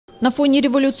На фоне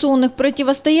революционных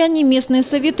противостояний местные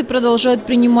советы продолжают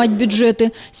принимать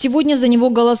бюджеты. Сегодня за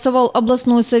него голосовал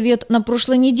областной совет, на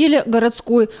прошлой неделе –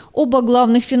 городской. Оба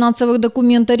главных финансовых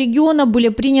документа региона были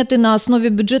приняты на основе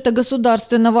бюджета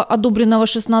государственного, одобренного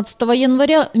 16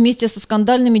 января вместе со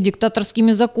скандальными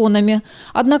диктаторскими законами.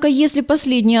 Однако, если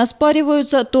последние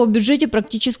оспариваются, то о бюджете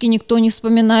практически никто не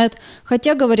вспоминает.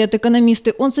 Хотя, говорят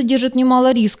экономисты, он содержит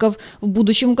немало рисков. В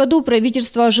будущем году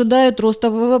правительство ожидает роста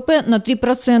ВВП на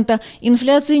 3%.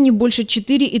 Инфляции не больше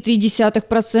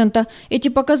 4,3%. Эти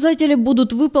показатели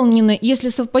будут выполнены, если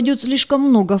совпадет слишком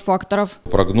много факторов.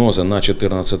 Прогнозы на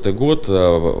 2014 год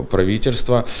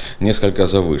правительства несколько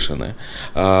завышены.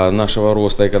 Нашего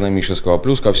роста экономического,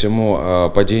 плюс ко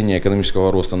всему падение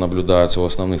экономического роста наблюдается у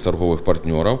основных торговых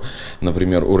партнеров,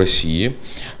 например, у России.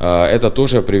 Это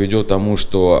тоже приведет к тому,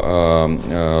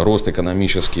 что рост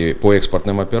экономический по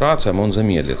экспортным операциям он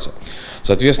замедлится.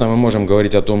 Соответственно, мы можем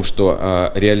говорить о том,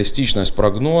 что реалистичность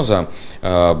прогноза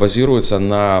базируется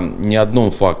на не одном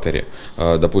факторе,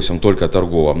 допустим, только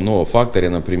торговом, но факторе,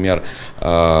 например,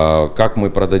 как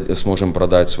мы сможем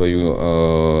продать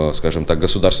свою, скажем так,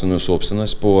 государственную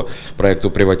собственность по проекту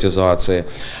приватизации,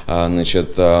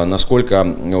 значит, насколько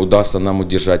удастся нам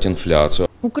удержать инфляцию.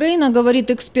 Украина, говорит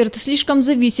эксперт, слишком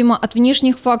зависима от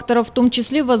внешних факторов, в том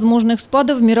числе возможных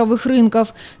спадов мировых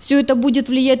рынков. Все это будет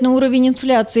влиять на уровень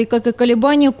инфляции, как и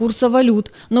колебания курса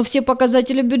валют. Но все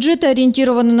показатели бюджета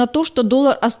ориентированы на то, что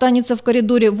доллар останется в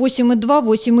коридоре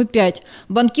 8,2–8,5.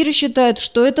 Банкиры считают,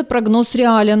 что этот прогноз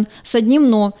реален. С одним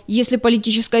 «но» – если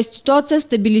политическая ситуация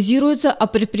стабилизируется, а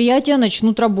предприятия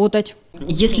начнут работать.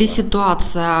 Если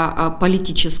ситуация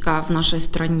политическая в нашей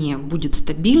стране будет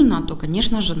стабильна, то,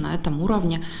 конечно же, на этом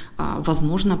уровне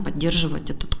возможно поддерживать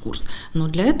этот курс. Но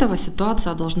для этого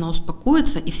ситуация должна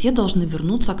успокоиться, и все должны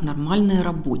вернуться к нормальной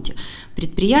работе.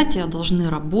 Предприятия должны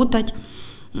работать.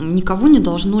 Никого не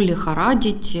должно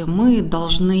лихорадить, мы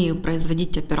должны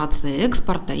производить операции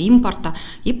экспорта, импорта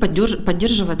и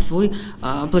поддерживать свой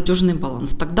платежный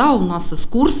баланс. Тогда у нас и с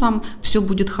курсом все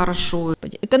будет хорошо.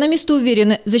 Экономисты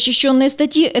уверены, защищенные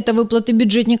статьи – это выплаты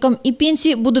бюджетникам и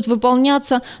пенсии будут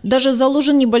выполняться, даже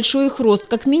заложен небольшой их рост,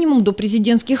 как минимум до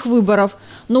президентских выборов.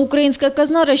 Но украинская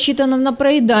казна рассчитана на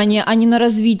проедание, а не на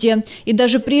развитие. И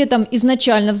даже при этом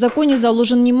изначально в законе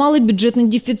заложен немалый бюджетный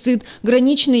дефицит.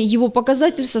 Граничный его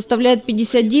показатель составляет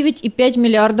 59,5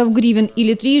 миллиардов гривен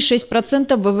или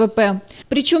 3,6% ВВП.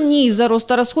 Причем не из-за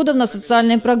роста расходов на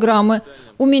социальные программы.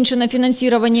 Уменьшено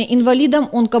финансирование инвалидам,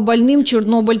 онкобольным,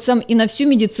 чернобыльцам и на всю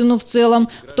медицину в целом,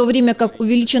 в то время как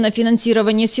увеличено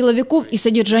финансирование силовиков и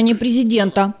содержание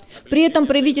президента. При этом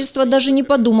правительство даже не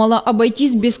подумало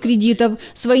обойтись без кредитов.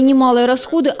 Свои немалые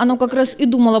расходы оно как раз и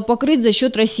думало покрыть за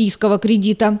счет российского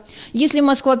кредита. Если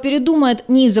Москва передумает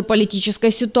не из-за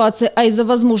политической ситуации, а из-за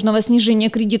возможного снижения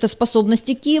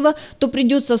кредитоспособности Киева, то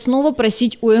придется снова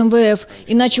просить у МВФ.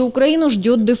 Иначе Украину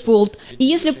ждет дефолт. И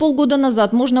если полгода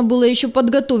назад можно было еще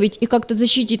подготовить и как-то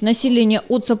защитить население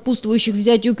от сопутствующих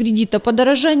взятию кредита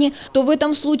подорожаний, то в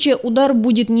этом случае удар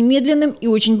будет немедленным и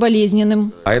очень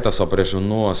болезненным. А это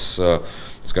сопряжено с,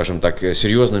 скажем так,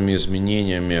 серьезными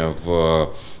изменениями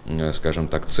в, скажем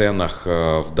так, ценах,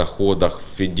 в доходах,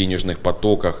 в денежных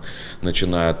потоках,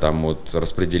 начиная там от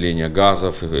распределения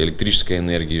газов, электрической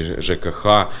энергии,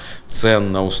 ЖКХ,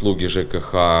 цен на услуги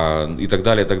ЖКХ и так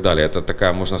далее, и так далее. Это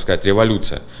такая, можно сказать,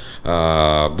 революция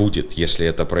будет, если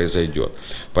это произойдет.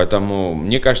 Поэтому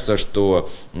мне кажется,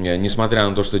 что несмотря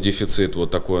на то, что дефицит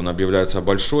вот такой, он объявляется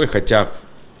большой, хотя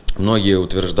многие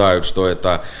утверждают, что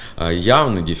это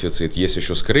явный дефицит, есть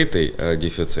еще скрытый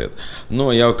дефицит.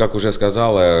 Но я, как уже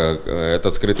сказал,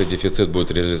 этот скрытый дефицит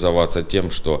будет реализоваться тем,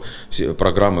 что все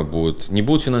программы не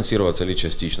будут финансироваться или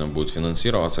частично будут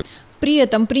финансироваться. При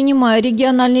этом, принимая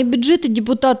региональные бюджеты,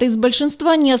 депутаты из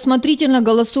большинства неосмотрительно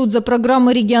голосуют за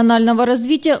программы регионального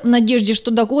развития в надежде, что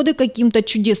доходы каким-то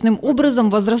чудесным образом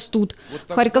возрастут.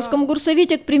 В Харьковском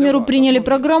горсовете, к примеру, приняли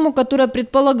программу, которая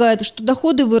предполагает, что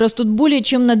доходы вырастут более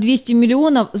чем на 200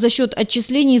 миллионов за счет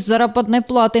отчислений с заработной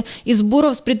платы и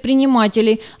сборов с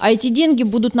предпринимателей. А эти деньги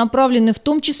будут направлены в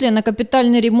том числе на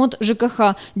капитальный ремонт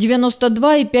ЖКХ –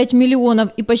 92,5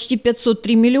 миллионов и почти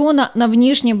 503 миллиона на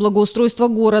внешнее благоустройство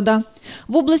города.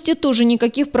 В области тоже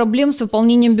никаких проблем с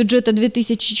выполнением бюджета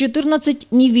 2014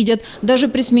 не видят, даже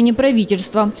при смене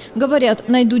правительства. Говорят,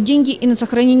 найдут деньги и на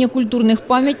сохранение культурных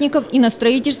памятников, и на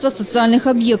строительство социальных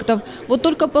объектов. Вот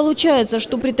только получается,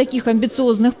 что при таких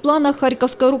амбициозных планах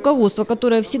харьковское руководство,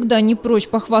 которое всегда не прочь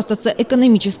похвастаться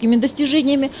экономическими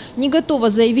достижениями, не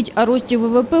готово заявить о росте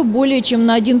ВВП более чем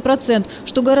на 1%,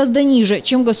 что гораздо ниже,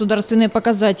 чем государственные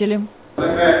показатели.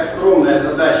 Такая скромная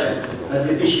задача на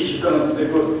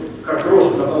 2014 год, как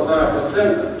рост на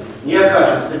 1,5%, не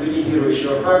окажет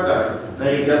стабилизирующего фактора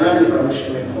на региональный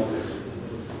промышленный комплекс.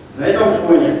 На этом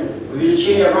фоне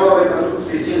увеличение валовой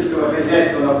продукции сельского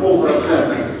хозяйства на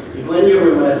 0,5% и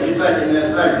планируемое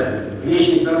отрицательное сальдо в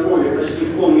внешней торговле почти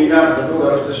в $500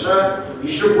 миллиарда США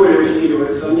еще более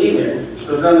усиливает сомнение,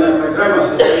 что данная программа в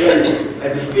состоянии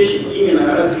обеспечить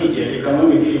именно развитие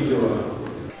экономики региона.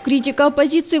 Критика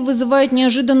оппозиции вызывает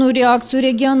неожиданную реакцию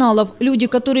регионалов. Люди,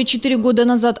 которые 4 года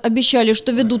назад обещали,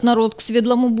 что ведут народ к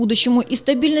светлому будущему и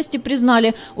стабильности,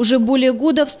 признали, уже более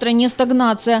года в стране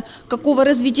стагнация. Какого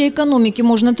развития экономики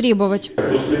можно требовать?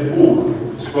 После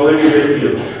 2,5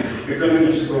 лет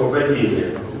экономического падения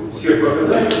всех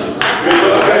показателей,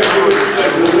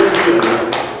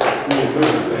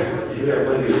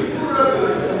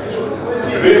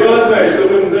 предполагаю, что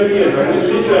мы мгновенно, мы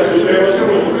сейчас уже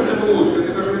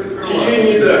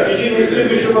в течение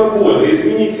следующего года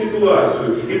изменить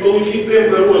ситуацию и получить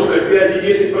темпы роста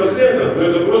 5-10%, но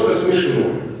это просто смешно.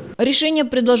 Решение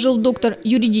предложил доктор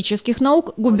юридических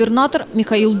наук, губернатор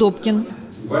Михаил Добкин.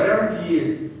 Вариант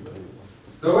есть.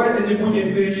 Давайте не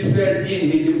будем перечислять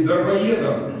деньги этим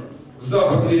дармоедам в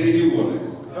западные регионы,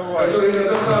 которые на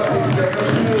дотации сидят на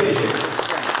шее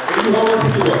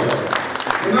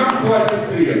и нам хватит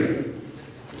средств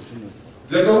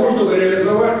для того, чтобы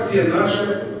реализовать все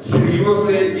наши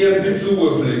серьезные и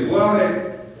амбициозные планы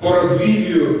по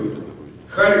развитию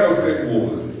Харьковской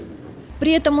области.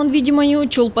 При этом он, видимо, не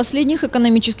учел последних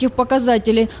экономических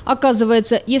показателей.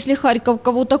 Оказывается, если Харьков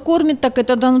кого-то кормит, так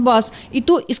это Донбасс. И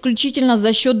то исключительно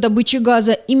за счет добычи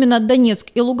газа. Именно Донецк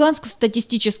и Луганск в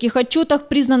статистических отчетах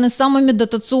признаны самыми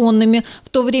дотационными, в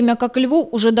то время как Львов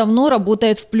уже давно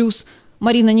работает в плюс.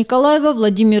 Марина Николаева,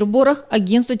 Владимир Борох,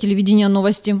 агентство телевидения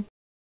 «Новости».